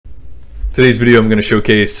Today's video I'm going to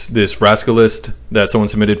showcase this Vraska list that someone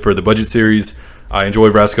submitted for the budget series. I enjoy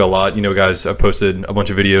Vraska a lot. You know, guys, I've posted a bunch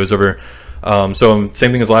of videos of her. Same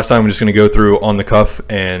thing as last time. I'm just going to go through on the cuff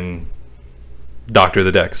and doctor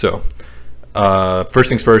the deck. So first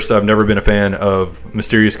things first, I've never been a fan of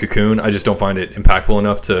Mysterious Cocoon. I just don't find it impactful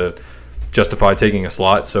enough to justify taking a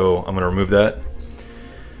slot, so I'm going to remove that.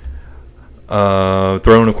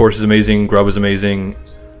 Throne, of course, is amazing. Grub is amazing.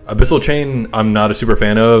 Abyssal Chain, I'm not a super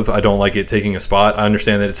fan of. I don't like it taking a spot. I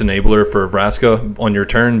understand that it's an enabler for Vraska on your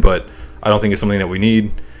turn, but I don't think it's something that we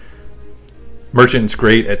need. Merchant's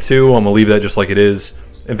great at 2. I'm going to leave that just like it is.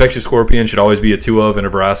 Infectious Scorpion should always be a 2 of in a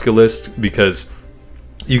Vraska list because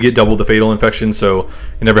you get double the Fatal Infection, so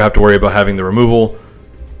you never have to worry about having the removal.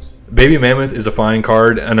 Baby Mammoth is a fine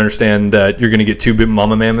card, and understand that you're going to get 2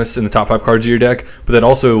 Mama Mammoths in the top 5 cards of your deck, but that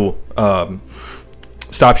also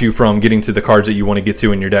stops you from getting to the cards that you want to get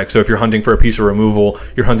to in your deck. So if you're hunting for a piece of removal,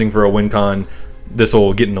 you're hunting for a win con, this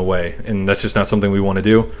will get in the way, and that's just not something we want to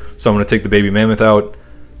do. So I'm going to take the Baby Mammoth out.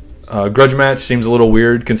 Grudge Match seems a little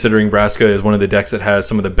weird considering Vraska is one of the decks that has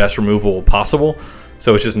some of the best removal possible,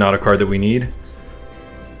 so it's just not a card that we need.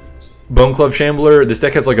 Bone Club Shambler, this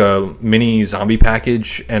deck has like a mini zombie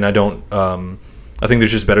package, and I think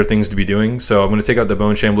there's just better things to be doing, so I'm going to take out the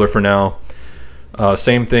Bone Shambler for now.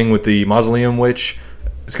 Same thing with the Mausoleum Witch.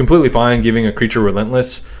 It's completely fine giving a creature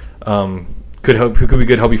Relentless. Could be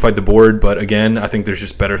good, help you fight the board, but again, I think there's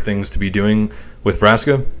just better things to be doing with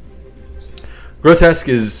Vraska. Grotesque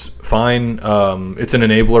is fine. It's an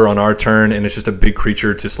enabler on our turn, and it's just a big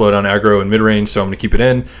creature to slow down aggro and mid-range, so I'm going to keep it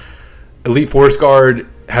in. Elite Forest Guard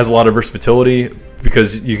has a lot of versatility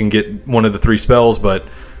because you can get one of the 3 spells, but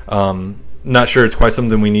not sure it's quite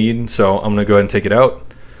something we need, so I'm going to go ahead and take it out.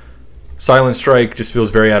 Silent Strike just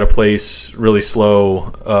feels very out of place, really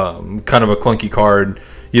slow, kind of a clunky card.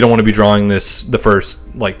 You don't want to be drawing this the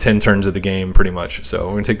first like 10 turns of the game pretty much, so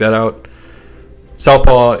we're going to take that out.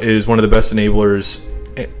 Southpaw is one of the best enablers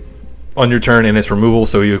on your turn and its removal,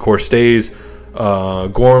 so he of course stays.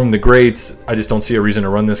 Gorm the Great, I just don't see a reason to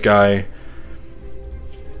run this guy.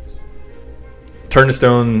 Turn to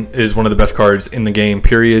Stone is one of the best cards in the game,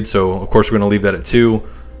 period, so of course we're going to leave that at 2.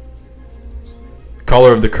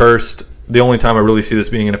 Caller of the Cursed, the only time I really see this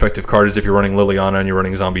being an effective card is if you're running Liliana and you're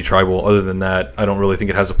running Zombie Tribal. Other than that, I don't really think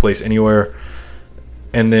it has a place anywhere.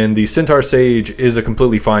 And then the Centaur Sage is a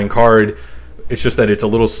completely fine card. It's just that it's a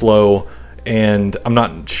little slow, and I'm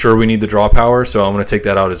not sure we need the draw power, so I'm going to take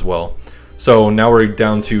that out as well. So now we're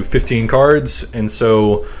down to 15 cards, and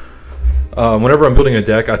so whenever I'm building a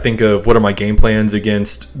deck, I think of what are my game plans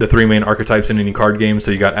against the 3 main archetypes in any card game. So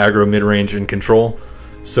you got aggro, mid-range, and control.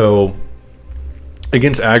 So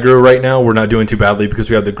against aggro right now, we're not doing too badly because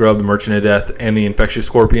we have the Grub, the Merchant of Death, and the Infectious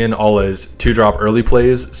Scorpion all as 2-drop early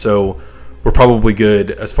plays. So we're probably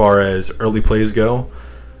good as far as early plays go.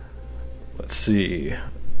 Let's see.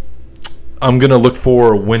 I'm going to look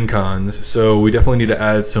for win cons. So we definitely need to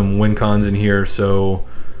add some win cons in here. So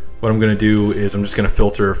what I'm going to do is I'm just going to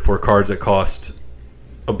filter for cards that cost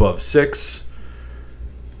above 6.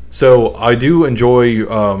 So I do enjoy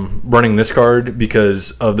running this card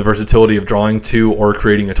because of the versatility of drawing 2 or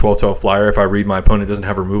creating a 12/12 flyer if I read my opponent doesn't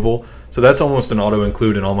have removal. So that's almost an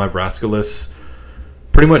auto-include in all my Vraska lists.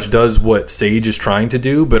 Pretty much does what Sage is trying to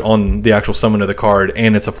do, but on the actual summon of the card,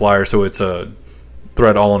 and it's a flyer, so it's a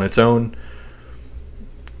threat all on its own.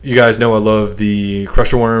 You guys know I love the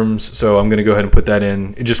Crusher Wurms, so I'm going to go ahead and put that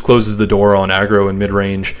in. It just closes the door on aggro and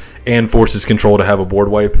mid-range and forces control to have a board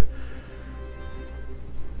wipe.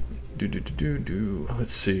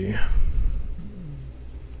 Let's see.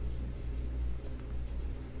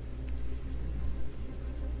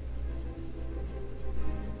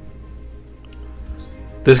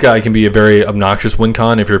 This guy can be a very obnoxious win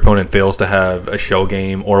con if your opponent fails to have a shell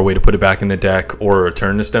game or a way to put it back in the deck or a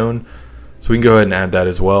turn to stone. So we can go ahead and add that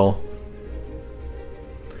as well.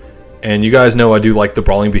 And you guys know I do like the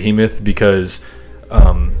Brawling Behemoth because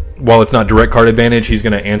while it's not direct card advantage, he's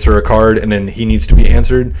going to answer a card and then he needs to be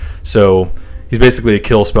answered. So he's basically a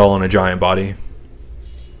kill spell on a giant body.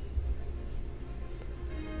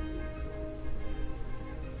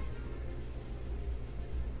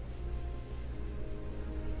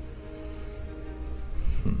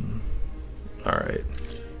 Alright.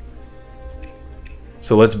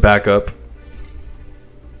 So let's back up.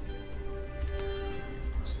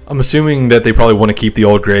 I'm assuming that they probably want to keep the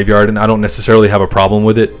old graveyard, and I don't necessarily have a problem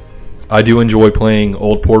with it. I do enjoy playing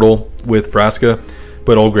Old Portal with Vraska,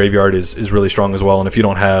 but Old Graveyard is really strong as well, and if you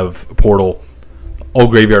don't have Portal,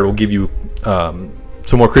 Old Graveyard will give you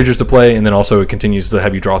some more creatures to play, and then also it continues to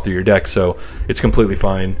have you draw through your deck, so it's completely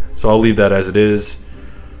fine. So I'll leave that as it is.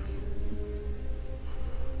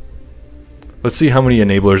 Let's see how many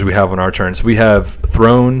enablers we have on our turn. So we have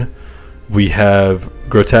Throne, we have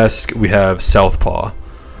Grotesque, we have Southpaw.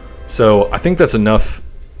 So I think that's enough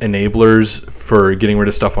enablers for getting rid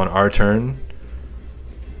of stuff on our turn.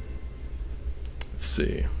 Let's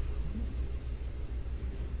see.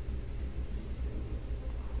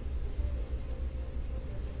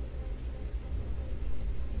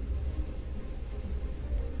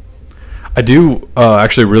 I do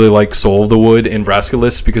actually really like Soul of the Wood in Vraska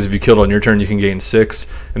lists, because if you kill it on your turn, you can gain 6,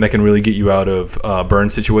 and that can really get you out of burn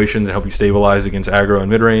situations and help you stabilize against aggro and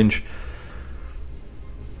mid-range.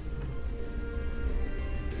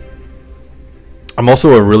 I'm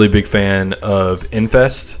also a really big fan of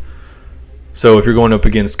Infest. So if you're going up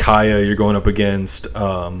against Kaya, you're going up against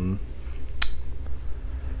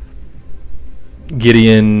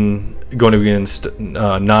Gideon, going up against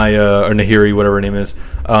Naya or Nahiri, whatever her name is.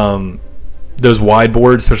 Those wide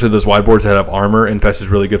boards, especially those wide boards that have armor, Infest is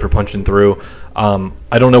really good for punching through.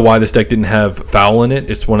 I don't know why this deck didn't have Foul in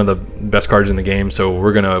it. It's one of the best cards in the game, so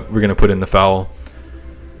we're gonna put in the Foul.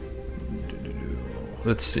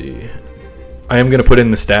 Let's see. I am gonna put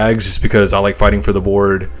in the Stags just because I like fighting for the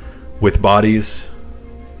board with bodies.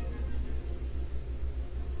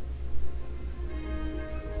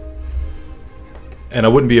 And I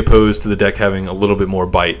wouldn't be opposed to the deck having a little bit more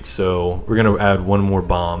bite, so we're gonna add one more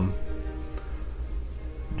bomb.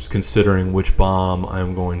 Just considering which bomb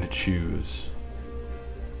I'm going to choose.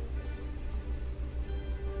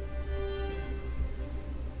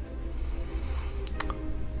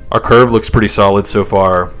 Our curve looks pretty solid so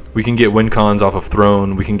far. We can get win cons off of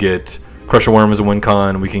Throne. We can get Crusher Worm as a win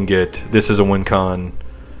con. We can get this as a win con.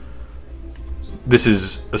 This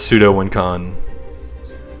is a pseudo win con.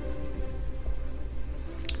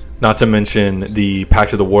 Not to mention the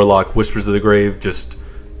Pact of the Warlock, Whispers of the Grave, just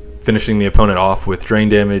finishing the opponent off with drain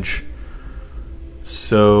damage.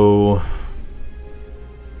 So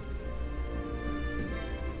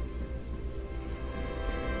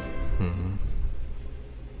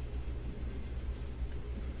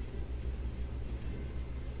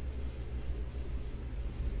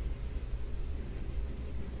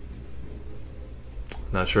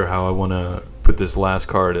not sure how I want to put this last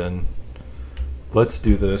card in. Let's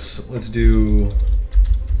do this. Let's do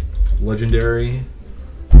Legendary.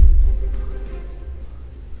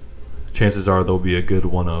 Chances are there'll be a good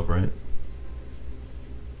one of, right?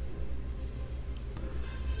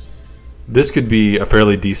 This could be a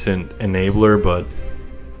fairly decent enabler, but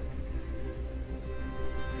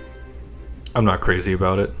I'm not crazy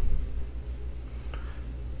about it.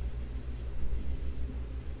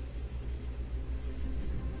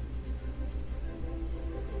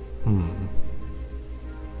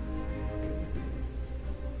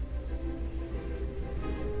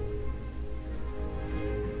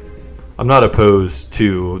 I'm not opposed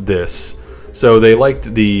to this. So they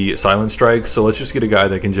liked the silent strikes, so let's just get a guy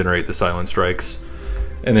that can generate the silent strikes.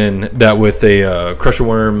 And then that with a Crusher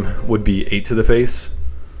Worm would be 8 to the face.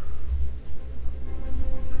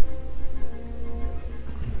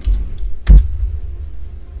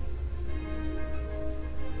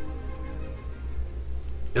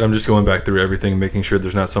 And I'm just going back through everything, making sure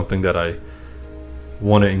there's not something that I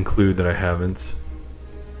want to include that I haven't.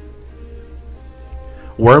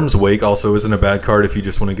 Wurms Wake also isn't a bad card if you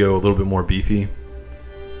just want to go a little bit more beefy.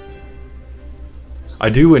 I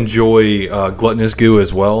do enjoy Gluttonous Goo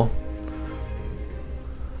as well,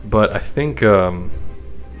 but I think I'm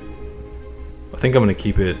going to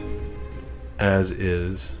keep it as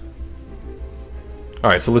is.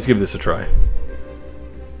 All right, so let's give this a try.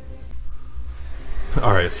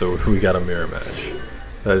 All right, so we got a mirror match.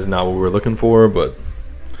 That is not what we were looking for, but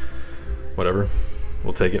whatever.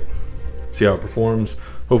 We'll take it. See how it performs.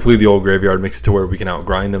 Hopefully the old graveyard makes it to where we can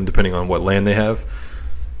outgrind them depending on what land they have.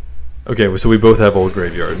 Okay, so we both have old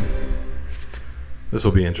graveyard. This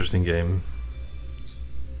will be an interesting game.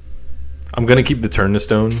 I'm going to keep the Turn to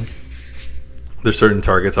Stone. There's certain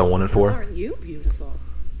targets I want it for. Aren't you beautiful?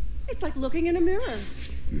 It's like looking in a mirror.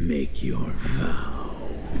 Make your vow.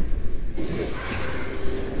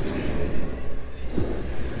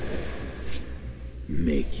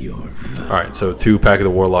 Make your vow. Alright, so 2 Pact of the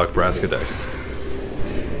Warlock Vraska decks.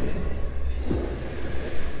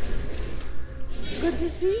 Good to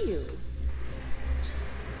see you.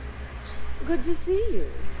 Good to see you.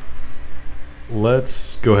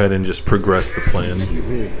 Let's go ahead and just progress the plan.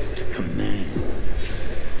 Yours to command.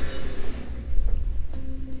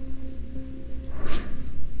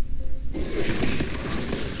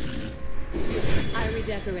 I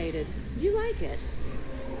redecorated. Do you like it?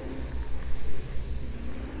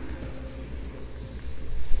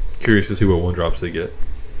 Curious to see what 1-drops they get.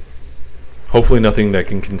 Hopefully nothing that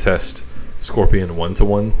can contest Scorpion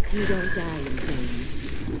 1/1. You don't die in vain.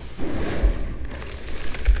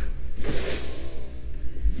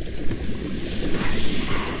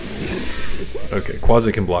 Okay,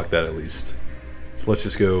 Quasi can block that at least. So let's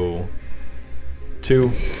just go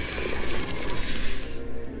 2.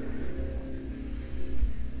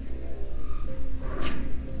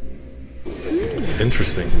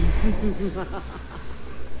 Interesting.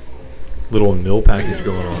 Little mill package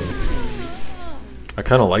going on. I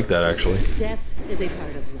kind of like that actually. Death is a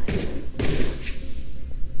part of life.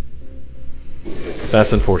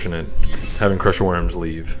 That's unfortunate. Having Crusher Worms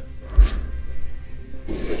leave.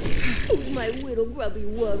 My little grubby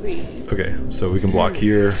wubby. Okay, so we can block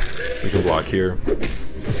here. We can block here.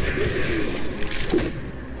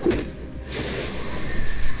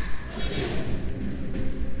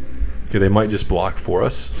 Okay, they might just block for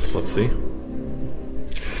us. So let's see.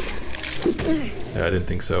 Yeah, I didn't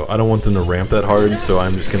think so. I don't want them to ramp that hard, so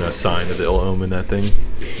I'm just going to assign to the Ill Omen that thing.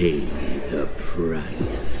 Pay the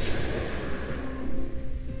price.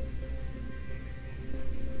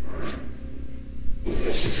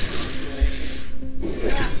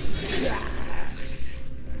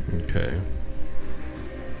 Okay.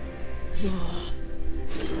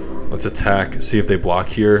 Let's attack, see if they block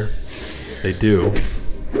here. They do.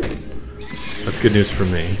 That's good news for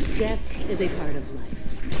me. Death is a part of life.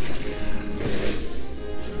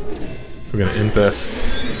 We're gonna infest.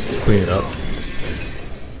 Let's clean it up.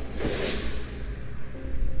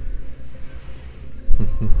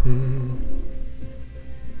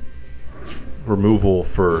 Removal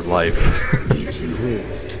for life. It's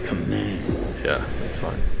yours to command. Yeah, that's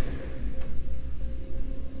fine.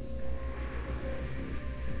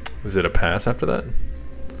 Was it a pass after that?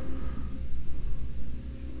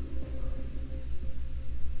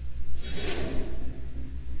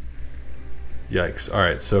 Yikes.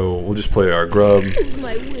 Alright, so we'll just play our Grub.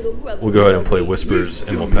 My little grubby We'll go ahead and play wubby. Whispers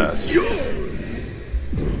and we'll pass.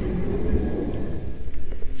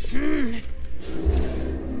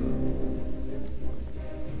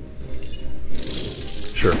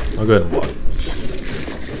 Sure, I'll go ahead and block.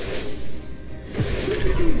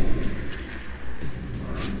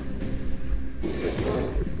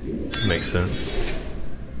 Makes sense.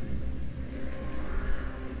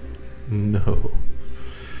 No.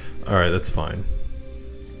 Alright, that's fine.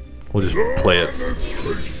 We'll just play it.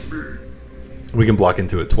 We can block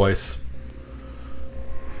into it twice.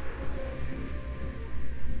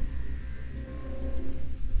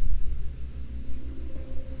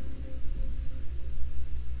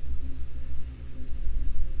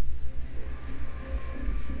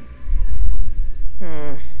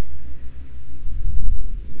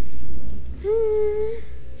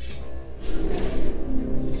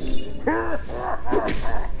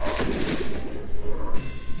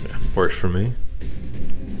 Works for me.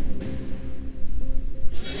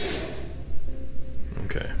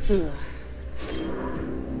 Okay.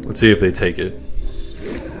 Let's see if they take it.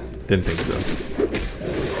 Didn't think so.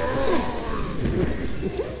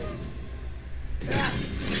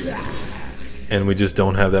 And we just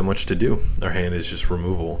don't have that much to do. Our hand is just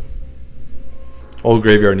removal. Old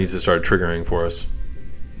Graveyard needs to start triggering for us.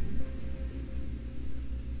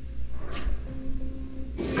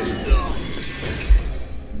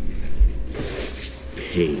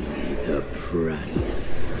 Pay the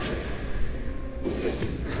price.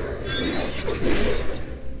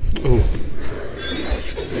 Oh.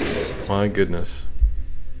 My goodness.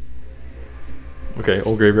 Okay,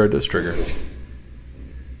 Old Graveyard does trigger.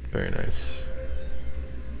 Very nice.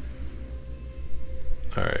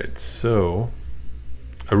 Alright, so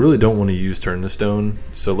I really don't want to use Turn to Stone,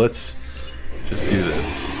 so let's just do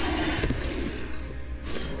this.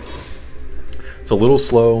 It's a little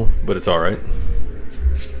slow, but it's alright.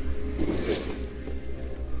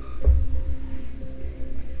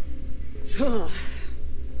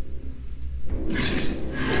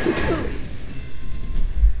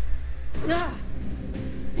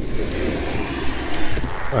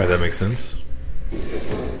 Alright, that makes sense.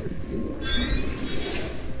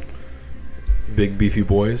 Big beefy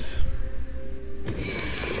boys.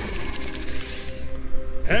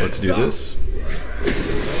 Let's do this.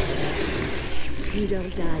 You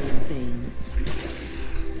don't die in vain.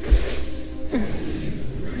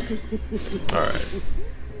 Alright.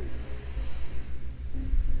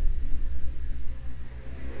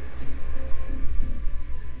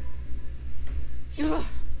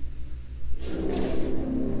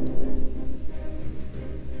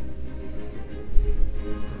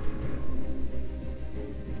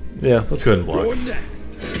 Yeah, let's go ahead and block.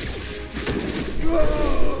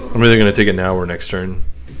 I'm either going to take it now or next turn.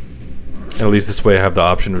 And at least this way I have the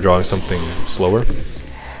option of drawing something slower. 「 Alright,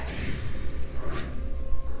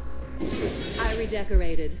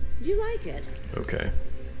 redecorated. Do you like it? Okay.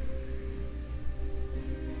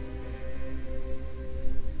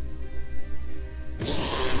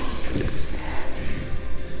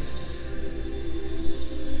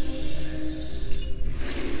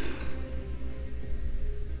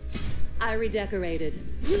 I redecorated.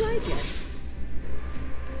 Do you like it?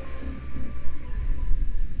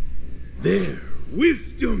 Their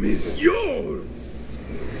wisdom is yours!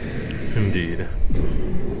 Indeed.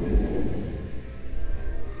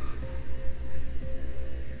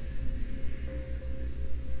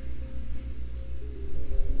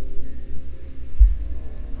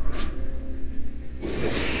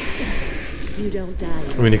 You don't die.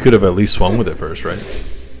 I mean, he could have at least swung with it first, right?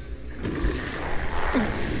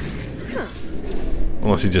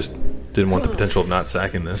 Unless he just didn't want the potential of not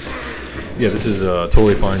sacking this. Yeah, this is a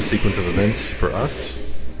totally fine sequence of events for us.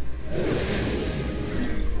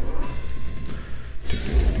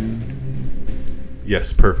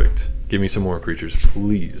 Yes, perfect. Give me some more creatures,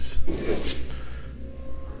 please.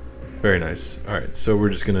 Very nice. Alright, so we're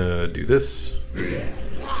just gonna do this.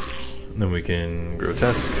 And then we can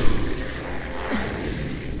Grotesque.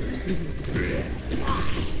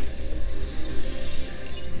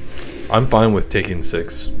 I'm fine with taking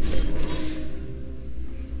 6.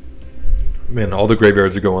 Man, all the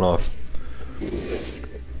graveyards are going off.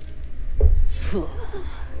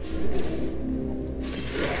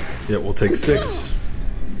 Yeah, we'll take 6.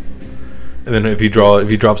 And then if he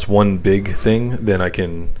drops one big thing, then I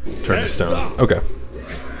can turn to stone. Okay.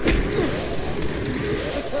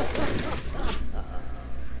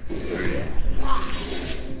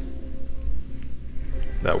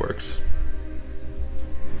 That works.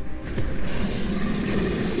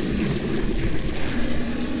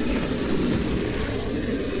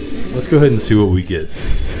 Let's go ahead and see what we get.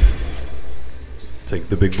 Take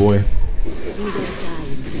the big boy.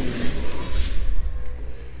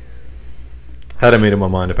 Had I made up my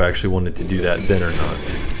mind if I actually wanted to do that then or not.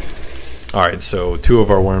 Alright, so 2 of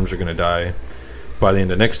our worms are going to die by the end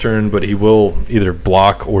of next turn, but he will either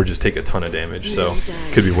block or just take a ton of damage, so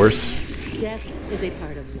could be worse. Death is a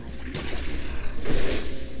part of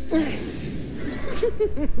life.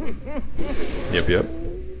 Yep.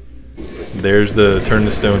 There's the turn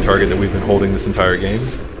to stone target that we've been holding this entire game.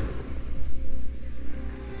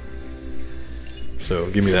 So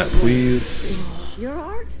give me that, please. Your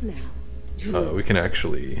art now. We can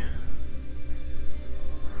actually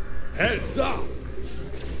Heads up!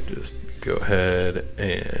 just go ahead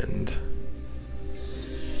and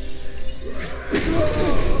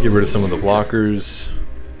get rid of some of the blockers.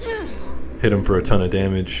 Hit him for a ton of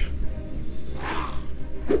damage.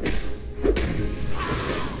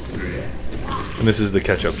 And this is the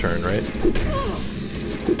catch-up turn, right?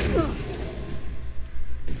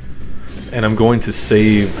 And I'm going to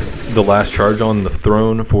save the last charge on the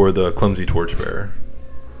throne for the clumsy torchbearer.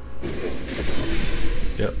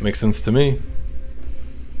 Yep, makes sense to me.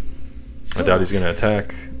 I doubt he's going to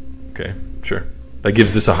attack. Okay, sure. That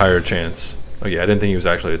gives this a higher chance. Oh yeah, I didn't think he was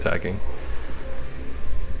actually attacking.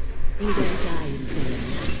 You don't die in vain.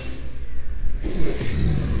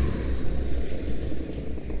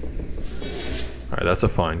 Alright, that's a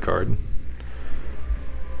fine card.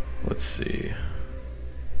 Let's see.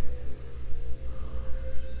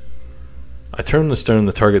 I turn the stone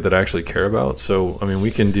the target that I actually care about, so I mean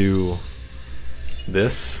we can do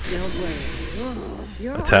this.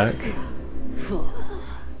 Attack.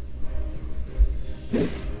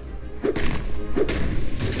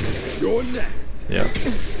 You're next. Yeah.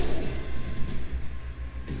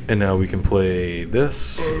 And now we can play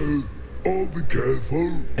this. Oh, be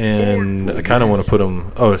careful. And I kind of want to put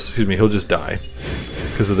him... Oh, excuse me, he'll just die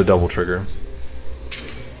because of the double trigger.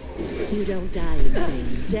 You don't die in vain.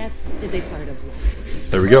 Death is a part of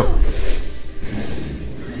life. There we go.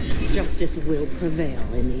 Justice will prevail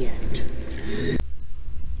in the end.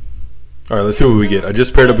 Alright, let's see what we get. I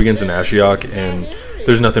just paired up against an Ashiok, and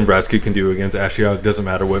there's nothing Vraska can do against Ashiok. Doesn't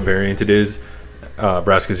matter what variant it is.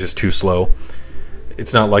 Vraska's just too slow.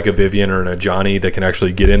 It's not like a Vivian or a Johnny that can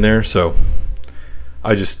actually get in there, so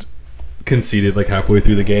I just conceded like halfway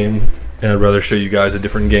through the game, and I'd rather show you guys a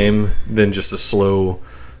different game than just a slow,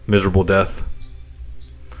 miserable death.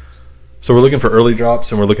 So we're looking for early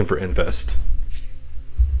drops, and we're looking for Infest.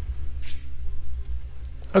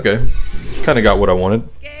 Okay, kind of got what I wanted.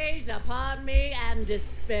 Gaze upon me and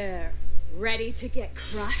despair. Ready to get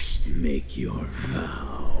crushed? Make your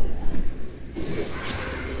vow.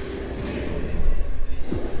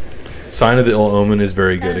 Sign of the Ill Omen is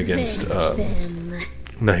very good against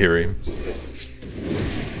Nahiri.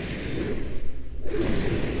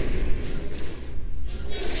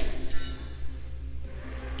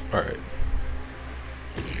 Alright.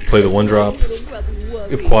 play the 1-drop.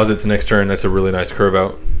 If Quasit's next turn, that's a really nice curve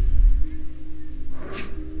out.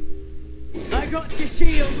 I got your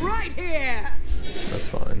shield right here. That's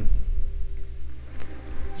fine.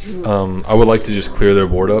 I would like to just clear their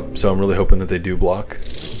board up, so I'm really hoping that they do block.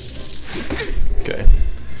 Okay.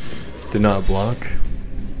 Did not block.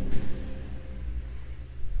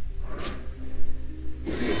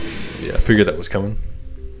 Yeah, I figured that was coming.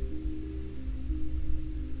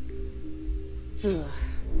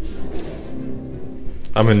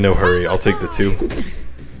 I'm in no hurry. I'll take the 2.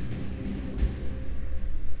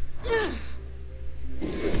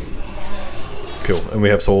 Cool. And we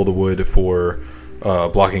have Soul of the Wood for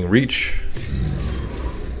blocking reach.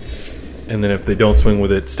 And then if they don't swing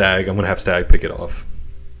with it, Stag, I'm going to have Stag pick it off.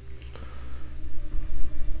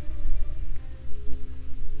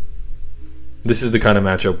 This is the kind of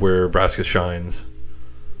matchup where Vraska shines.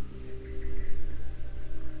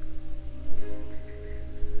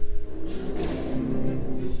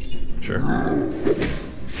 Sure.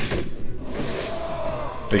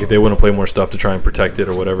 Like if they want to play more stuff to try and protect it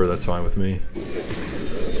or whatever, that's fine with me.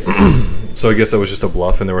 So I guess that was just a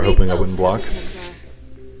bluff and they were hoping I wouldn't block.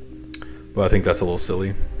 But I think that's a little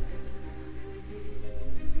silly.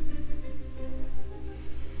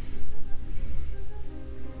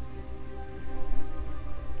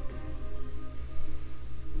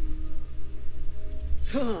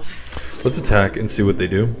 Let's attack and see what they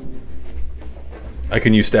do. I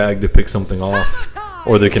can use Stag to pick something off,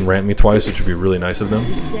 or they can ramp me twice, which would be really nice of them.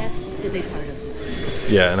 Death is a part of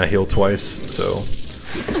it. Yeah, and I heal twice, so...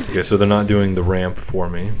 Okay, so they're not doing the ramp for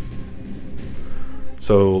me.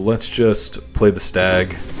 So let's just play the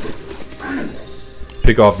Stag.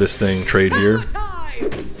 Pick off this thing, trade here.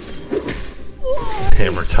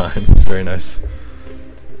 Hammer time. Very nice.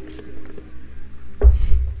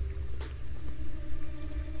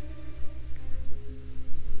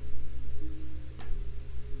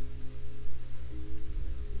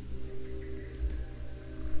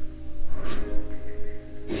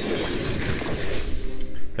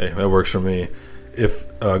 Hey, that works for me. If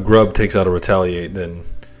Grub takes out a Retaliate, then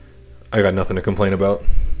I got nothing to complain about.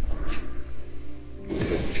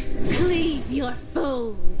 Cleave your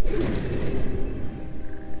foes.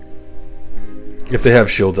 If they have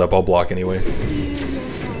shields up, I'll block anyway.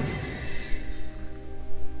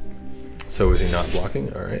 So is he not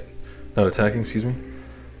blocking? Alright. Not attacking, excuse me.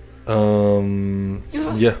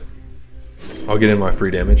 Yeah. I'll get in my free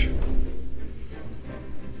damage.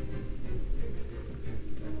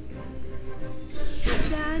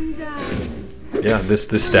 Yeah, this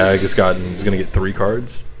Stag is gonna get 3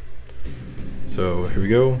 cards. So here we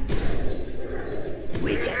go.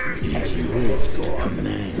 It's yours for a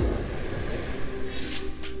man.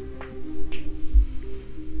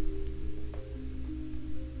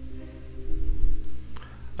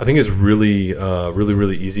 I think it's really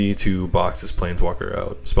easy to box this Planeswalker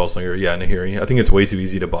out. Spellslinger, yeah, Nahiri. I think it's way too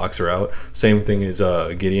easy to box her out. Same thing as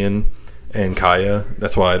Gideon and Kaya.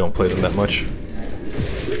 That's why I don't play them that much.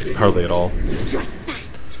 Hardly at all.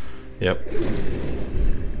 Yep.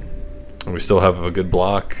 And we still have a good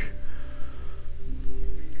block.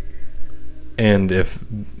 And if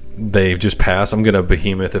they just pass, I'm gonna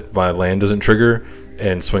Behemoth if my land doesn't trigger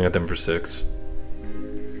and swing at them for 6.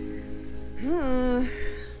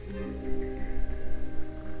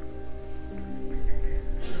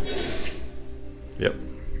 Yep.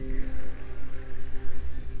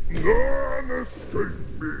 None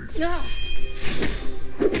escape me.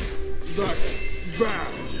 That's bad.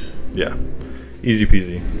 Yeah. Easy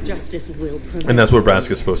peasy. Justice will prevail. And that's what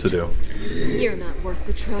Vraska's supposed to do. You're not worth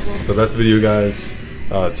the trouble. So that's the video, guys.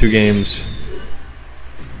 2 games.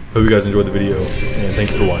 Hope you guys enjoyed the video, and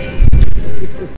thank you for watching.